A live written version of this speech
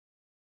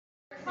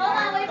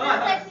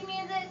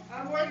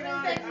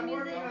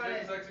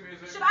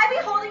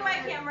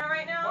camera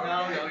right now?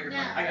 No, you're fine.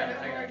 I got it.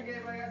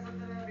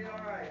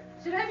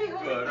 Should I be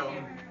holding the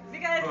camera?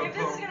 Because if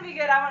this is gonna be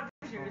good, I want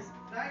pictures.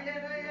 Not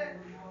yet.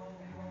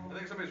 I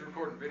think somebody's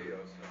recording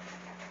videos. So.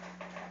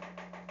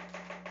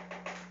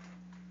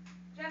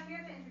 Jeff, you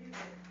have to introduce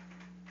it.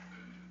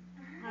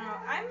 Oh,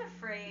 I'm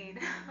afraid.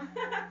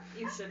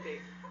 You should be.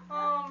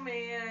 Oh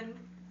man.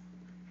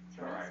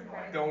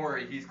 Alright, don't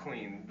worry, he's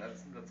clean.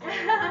 That's all.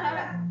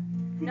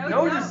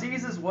 No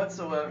diseases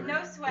whatsoever.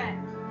 No sweat.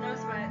 No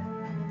sweat.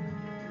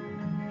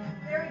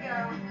 There we go.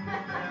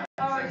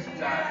 Oh, Sexy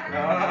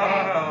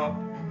yeah. Oh.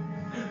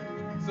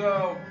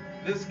 So,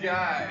 this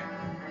guy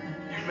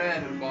you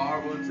met at a bar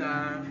one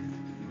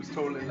time was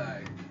totally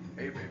like,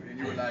 hey baby, and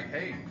you were like,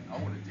 hey, I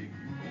want to take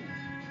you home.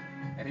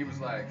 And he was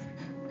like,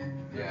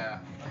 yeah,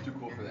 I'm too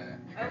cool for that.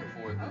 I can't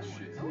afford this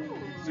shit.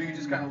 So you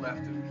just kind of left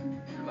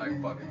him. You're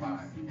like, fuck it,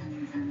 fine.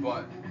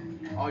 But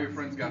all your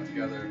friends got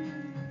together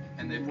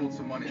and they pulled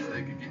some money so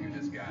they could give you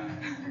this guy.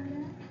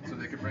 So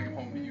they could bring him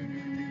home to you and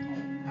you could take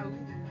him home.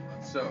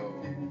 So,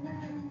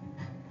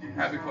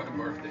 happy fucking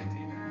birthday,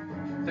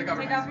 Tina. Take off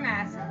your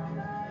mask.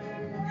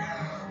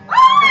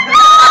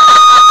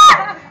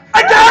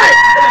 I got it!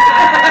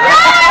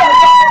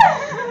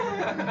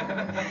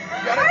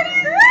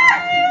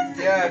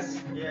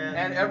 Yes. Yeah.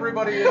 And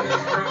everybody in this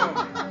room.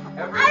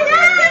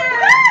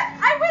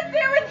 I went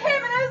there with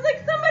him and I was like,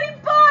 somebody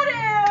bought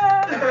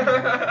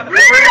him!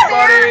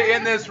 Everybody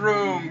in this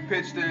room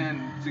pitched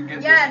in to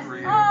get this for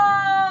you.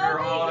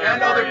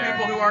 And other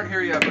people who aren't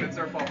here yet, but it's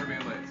their fault for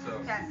being late.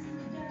 So. Yes.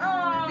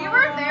 We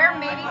were there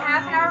maybe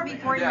half an hour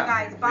before you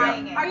guys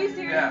buying it. Are you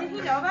serious? Yeah. Did he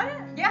know about it?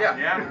 Yeah.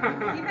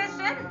 Yeah. You pitched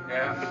in?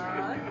 Yeah.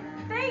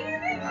 Thank you.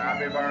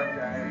 Happy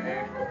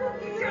birthday.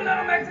 You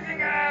little Mexican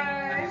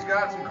guy. And he's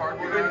got some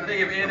cardboard. Couldn't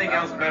think of anything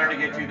else better to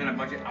get you than a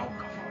bunch of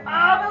alcohol. Oh,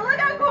 but look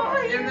how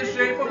cool he is. In the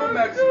shape of a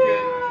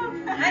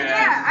Mexican.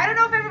 Yeah, I don't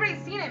know if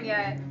everybody's seen him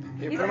yet.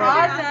 He's put him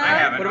awesome. I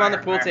haven't. Put him on the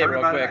pool table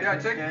real quick. Yeah,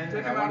 take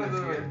him out of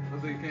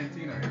the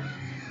cantina here.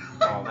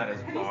 Oh, that is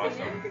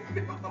awesome.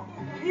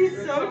 He's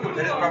so cool.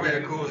 That is probably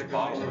the coolest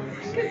bottle.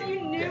 Because you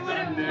knew what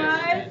it was.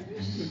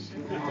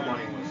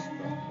 Money was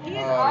He's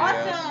Oh,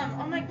 awesome. yes.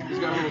 Oh my god. He's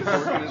got a little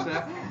cork in his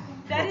hat.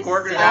 That is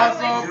cork in so his hat.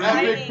 Awesome,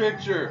 exciting. epic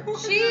picture.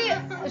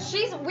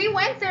 We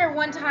went there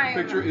one time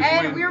Picture is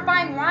and when- we were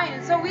buying wine,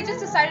 and so we just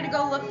decided to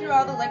go look through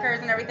all the liquors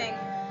and everything.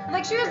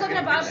 Like she was looking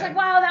at bottles, she's like,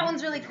 wow, that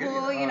one's really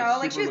cool, you know,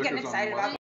 like she was getting excited about it.